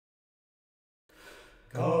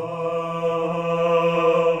Continuation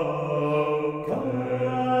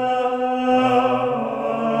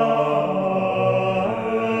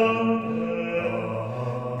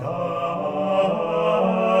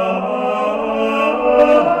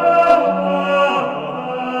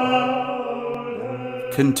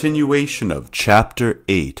of Chapter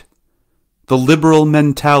 8. The Liberal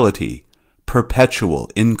Mentality, Perpetual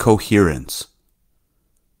Incoherence.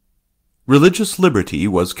 Religious liberty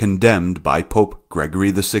was condemned by Pope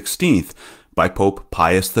Gregory XVI, by Pope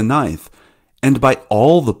Pius IX, and by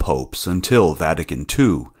all the popes until Vatican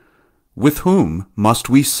II. With whom must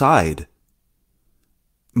we side?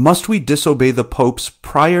 Must we disobey the popes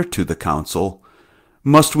prior to the council?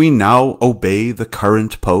 Must we now obey the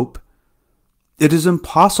current pope? It is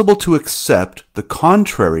impossible to accept the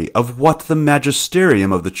contrary of what the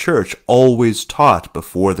magisterium of the Church always taught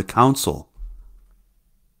before the council.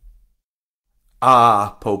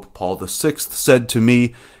 "Ah," Pope Paul VI said to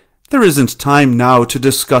me, "there isn't time now to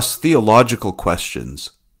discuss theological questions."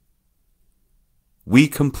 We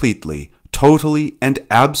completely, totally, and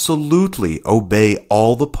absolutely obey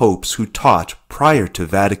all the popes who taught prior to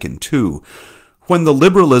Vatican II, when the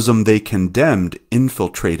liberalism they condemned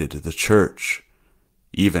infiltrated the Church.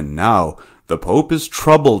 Even now, the Pope is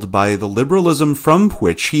troubled by the liberalism from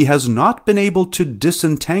which he has not been able to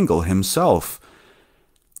disentangle himself.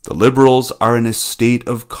 The liberals are in a state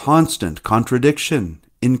of constant contradiction,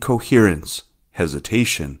 incoherence,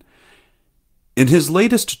 hesitation. In his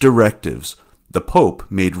latest directives, the Pope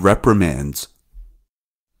made reprimands.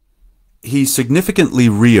 He significantly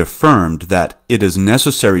reaffirmed that it is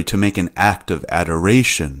necessary to make an act of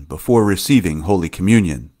adoration before receiving Holy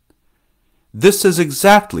Communion. This is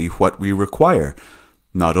exactly what we require.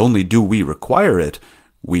 Not only do we require it,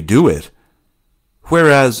 we do it.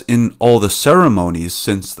 Whereas in all the ceremonies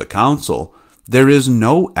since the Council, there is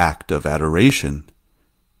no act of adoration.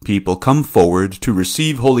 People come forward to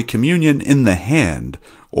receive Holy Communion in the hand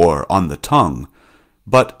or on the tongue,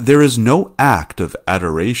 but there is no act of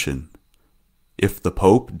adoration. If the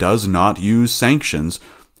Pope does not use sanctions,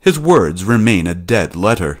 his words remain a dead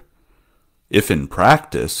letter. If in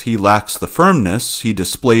practice he lacks the firmness he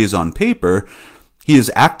displays on paper, he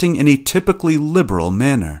is acting in a typically liberal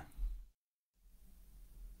manner.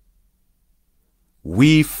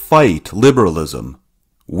 We fight liberalism.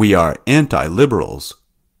 We are anti-liberals.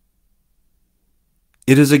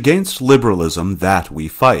 It is against liberalism that we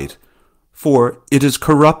fight, for it is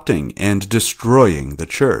corrupting and destroying the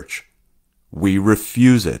Church. We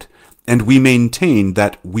refuse it, and we maintain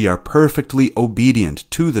that we are perfectly obedient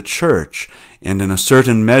to the Church, and in a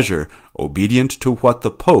certain measure obedient to what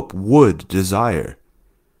the Pope would desire.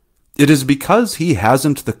 It is because he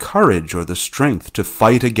hasn't the courage or the strength to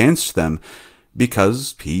fight against them,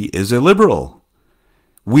 because he is a liberal.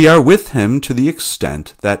 We are with him to the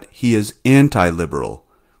extent that he is anti-liberal,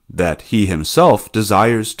 that he himself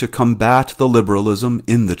desires to combat the liberalism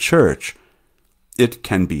in the Church. It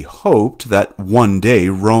can be hoped that one day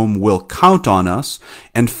Rome will count on us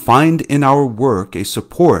and find in our work a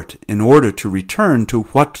support in order to return to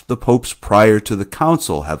what the popes prior to the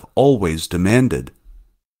Council have always demanded.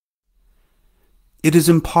 It is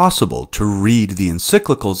impossible to read the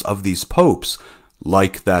encyclicals of these popes,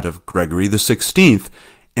 like that of Gregory XVI,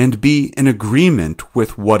 and be in agreement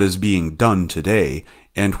with what is being done today,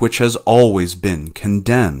 and which has always been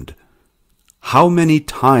condemned. How many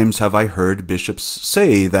times have I heard bishops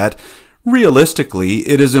say that, realistically,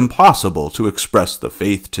 it is impossible to express the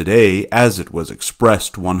faith today as it was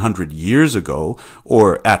expressed 100 years ago,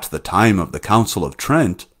 or at the time of the Council of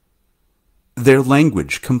Trent? Their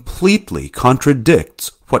language completely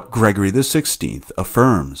contradicts what Gregory XVI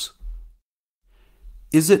affirms.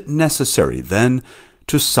 Is it necessary, then,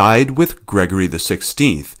 to side with Gregory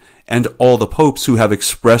XVI and all the popes who have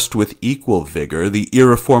expressed with equal vigor the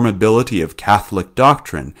irreformability of Catholic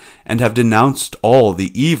doctrine and have denounced all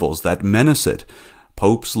the evils that menace it,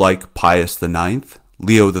 popes like Pius IX,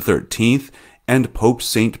 Leo XIII, and Pope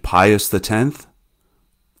St. Pius X?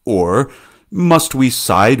 Or must we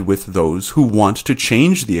side with those who want to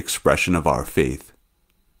change the expression of our faith?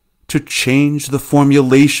 To change the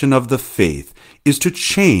formulation of the faith is to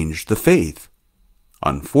change the faith.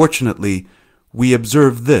 Unfortunately, we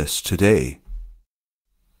observe this today.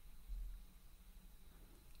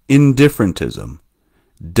 Indifferentism,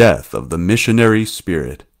 death of the missionary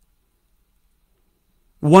spirit.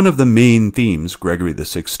 One of the main themes Gregory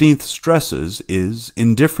XVI stresses is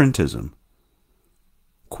indifferentism.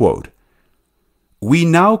 Quote, "We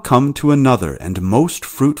now come to another and most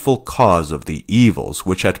fruitful cause of the evils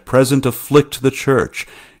which at present afflict the Church,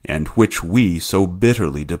 and which we so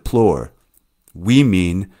bitterly deplore. We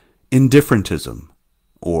mean indifferentism,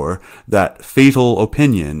 or that fatal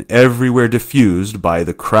opinion everywhere diffused by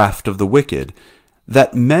the craft of the wicked,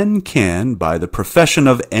 that men can, by the profession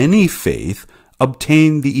of any faith,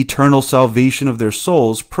 obtain the eternal salvation of their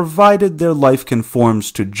souls, provided their life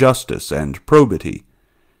conforms to justice and probity.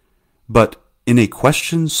 But in a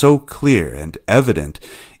question so clear and evident,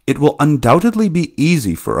 it will undoubtedly be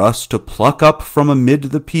easy for us to pluck up from amid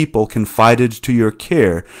the people confided to your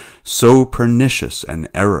care so pernicious an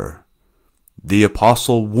error. The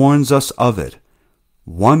Apostle warns us of it.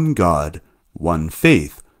 One God, one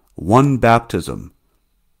faith, one baptism.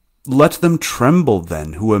 Let them tremble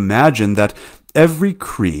then who imagine that every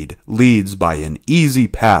creed leads by an easy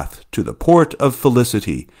path to the port of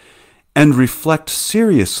felicity, and reflect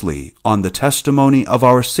seriously on the testimony of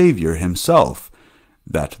our Saviour himself,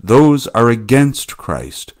 that those are against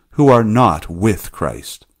Christ who are not with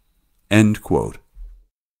Christ." End quote.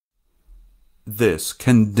 This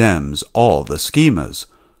condemns all the schemas,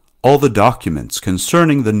 all the documents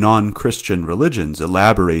concerning the non-Christian religions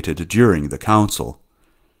elaborated during the council.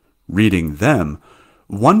 Reading them,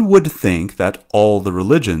 one would think that all the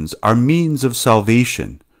religions are means of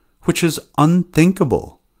salvation, which is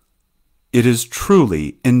unthinkable. It is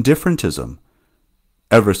truly indifferentism.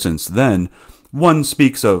 Ever since then, one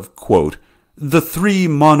speaks of, quote, the three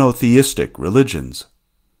monotheistic religions.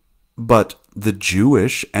 But the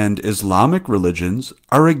Jewish and Islamic religions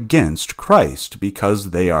are against Christ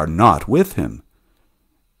because they are not with him.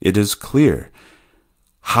 It is clear.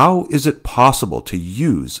 How is it possible to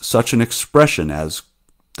use such an expression as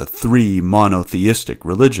the three monotheistic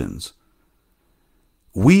religions?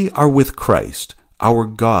 We are with Christ, our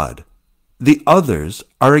God. The others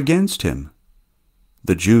are against him.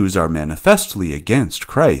 The Jews are manifestly against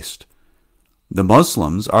Christ. The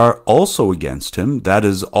Muslims are also against him, that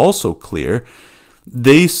is also clear.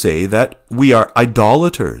 They say that we are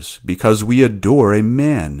idolaters because we adore a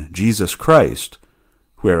man, Jesus Christ,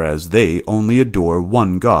 whereas they only adore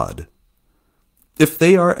one God. If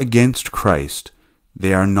they are against Christ,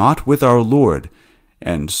 they are not with our Lord,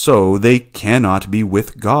 and so they cannot be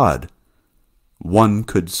with God. One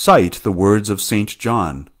could cite the words of St.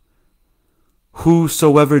 John,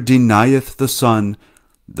 "Whosoever denieth the Son,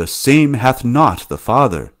 the same hath not the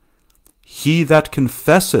Father. He that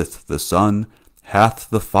confesseth the Son hath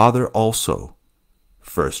the Father also."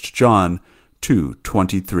 1 John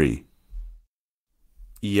 2:23.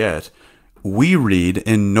 Yet, we read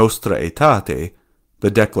in Nostra Aetate, the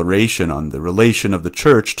declaration on the relation of the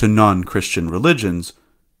Church to non-Christian religions,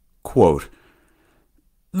 quote,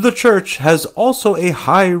 "The Church has also a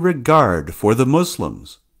high regard for the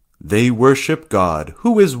Muslims. They worship God,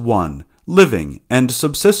 who is one, living and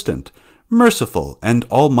subsistent, merciful and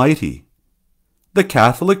almighty. The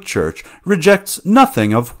Catholic Church rejects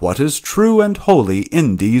nothing of what is true and holy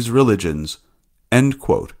in these religions." End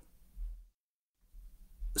quote.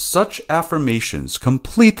 Such affirmations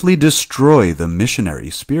completely destroy the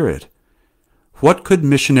missionary spirit. What could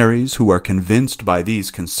missionaries who are convinced by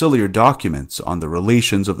these conciliar documents on the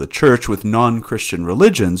relations of the Church with non-Christian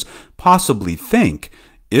religions possibly think,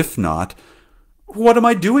 if not, "What am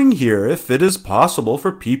I doing here if it is possible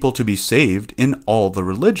for people to be saved in all the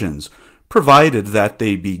religions, provided that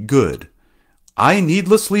they be good? I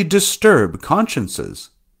needlessly disturb consciences."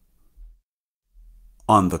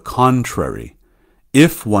 On the contrary,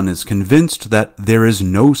 if one is convinced that there is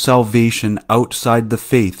no salvation outside the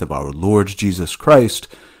faith of our Lord Jesus Christ,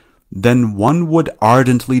 then one would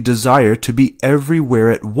ardently desire to be everywhere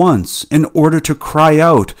at once in order to cry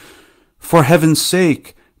out, "For heaven's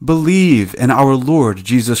sake, believe in our Lord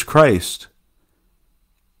Jesus Christ."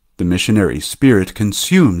 The missionary spirit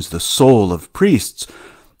consumes the soul of priests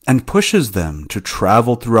and pushes them to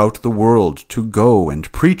travel throughout the world to go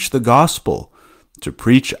and preach the gospel, to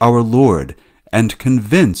preach our Lord, and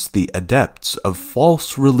convince the adepts of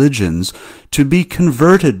false religions to be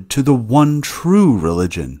converted to the one true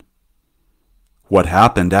religion. What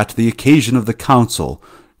happened at the occasion of the council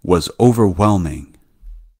was overwhelming.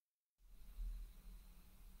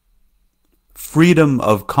 Freedom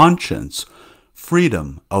of conscience,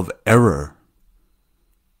 freedom of error.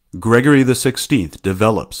 Gregory XVI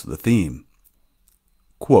develops the theme.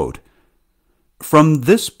 Quote, "From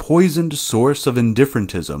this poisoned source of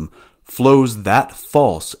indifferentism flows that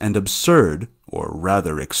false and absurd, or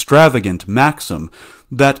rather extravagant maxim,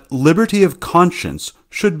 that liberty of conscience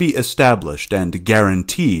should be established and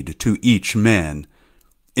guaranteed to each man,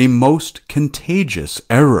 a most contagious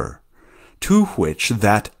error, to which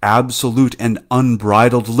that absolute and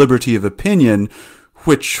unbridled liberty of opinion,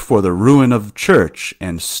 which for the ruin of church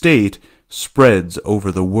and state spreads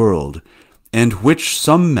over the world, and which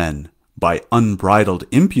some men, by unbridled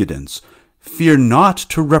impudence, fear not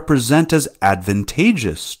to represent as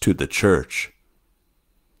advantageous to the Church.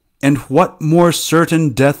 And what more certain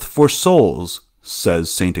death for souls,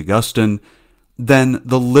 says St. Augustine, than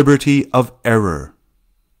the liberty of error?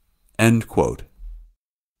 End quote.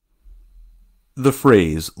 The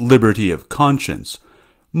phrase liberty of conscience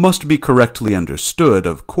must be correctly understood,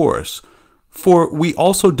 of course, for we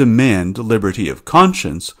also demand liberty of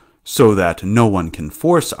conscience so that no one can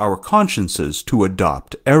force our consciences to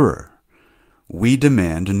adopt error. We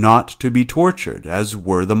demand not to be tortured, as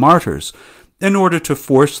were the martyrs, in order to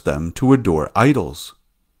force them to adore idols.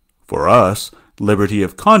 For us, liberty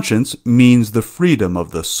of conscience means the freedom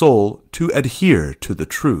of the soul to adhere to the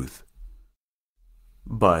truth.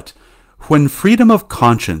 But when freedom of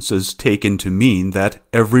conscience is taken to mean that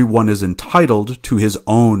everyone is entitled to his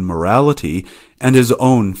own morality and his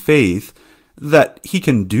own faith, that he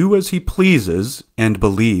can do as he pleases and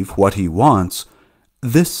believe what he wants,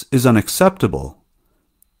 this is unacceptable.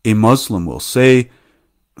 A Muslim will say,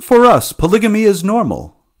 "For us, polygamy is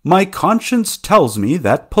normal. My conscience tells me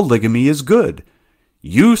that polygamy is good.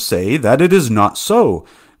 You say that it is not so,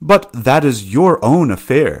 but that is your own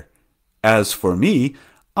affair. As for me,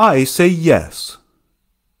 I say yes."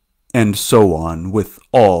 And so on with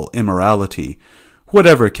all immorality,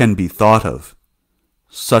 whatever can be thought of.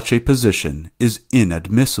 Such a position is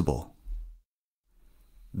inadmissible.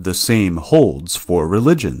 The same holds for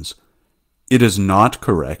religions. It is not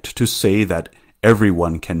correct to say that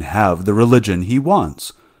everyone can have the religion he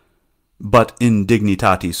wants. But in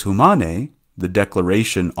Dignitatis Humanae, the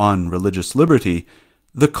Declaration on Religious Liberty,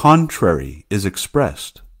 the contrary is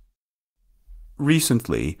expressed.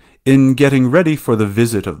 Recently, in getting ready for the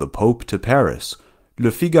visit of the Pope to Paris, Le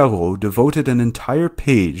Figaro devoted an entire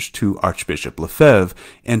page to Archbishop Lefebvre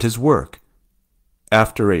and his work.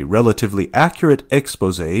 After a relatively accurate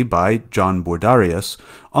exposé by John Bordarius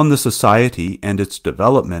on the Society and its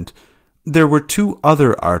development, there were two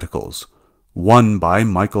other articles, one by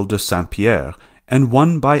Michael de Saint-Pierre and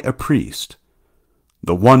one by a priest.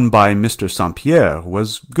 The one by Mr. Saint-Pierre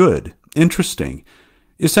was good, interesting.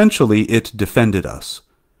 Essentially, it defended us.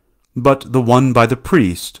 But the one by the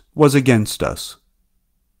priest was against us.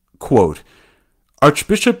 Quote,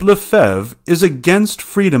 "Archbishop Lefebvre is against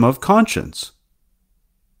freedom of conscience,"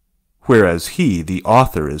 whereas he, the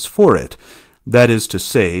author, is for it, that is to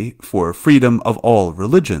say, for freedom of all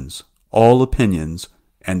religions, all opinions,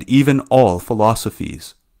 and even all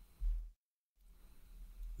philosophies.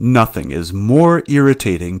 Nothing is more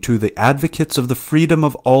irritating to the advocates of the freedom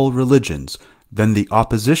of all religions than the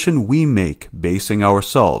opposition we make basing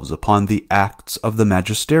ourselves upon the acts of the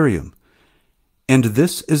magisterium. And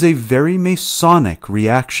this is a very Masonic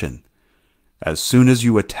reaction. As soon as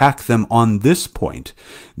you attack them on this point,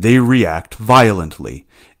 they react violently,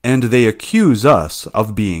 and they accuse us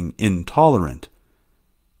of being intolerant.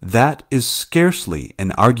 That is scarcely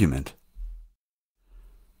an argument.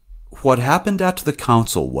 What happened at the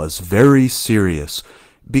council was very serious,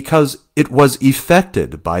 because it was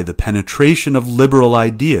effected by the penetration of liberal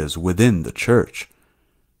ideas within the Church.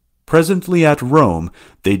 Presently at Rome,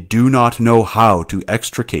 they do not know how to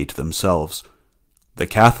extricate themselves. The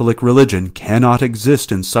Catholic religion cannot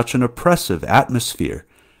exist in such an oppressive atmosphere.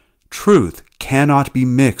 Truth cannot be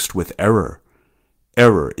mixed with error.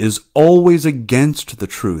 Error is always against the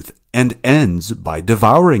truth and ends by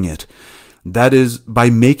devouring it, that is, by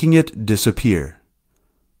making it disappear.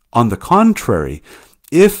 On the contrary,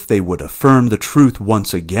 if they would affirm the truth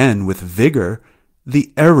once again with vigor,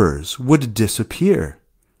 the errors would disappear.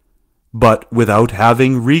 But without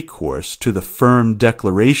having recourse to the firm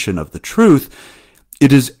declaration of the truth,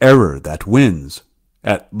 it is error that wins,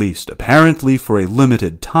 at least apparently for a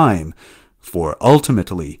limited time, for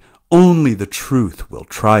ultimately only the truth will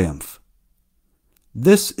triumph.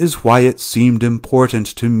 This is why it seemed important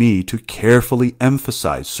to me to carefully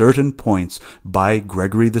emphasize certain points by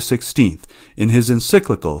Gregory XVI in his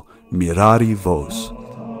encyclical Mirari Vos.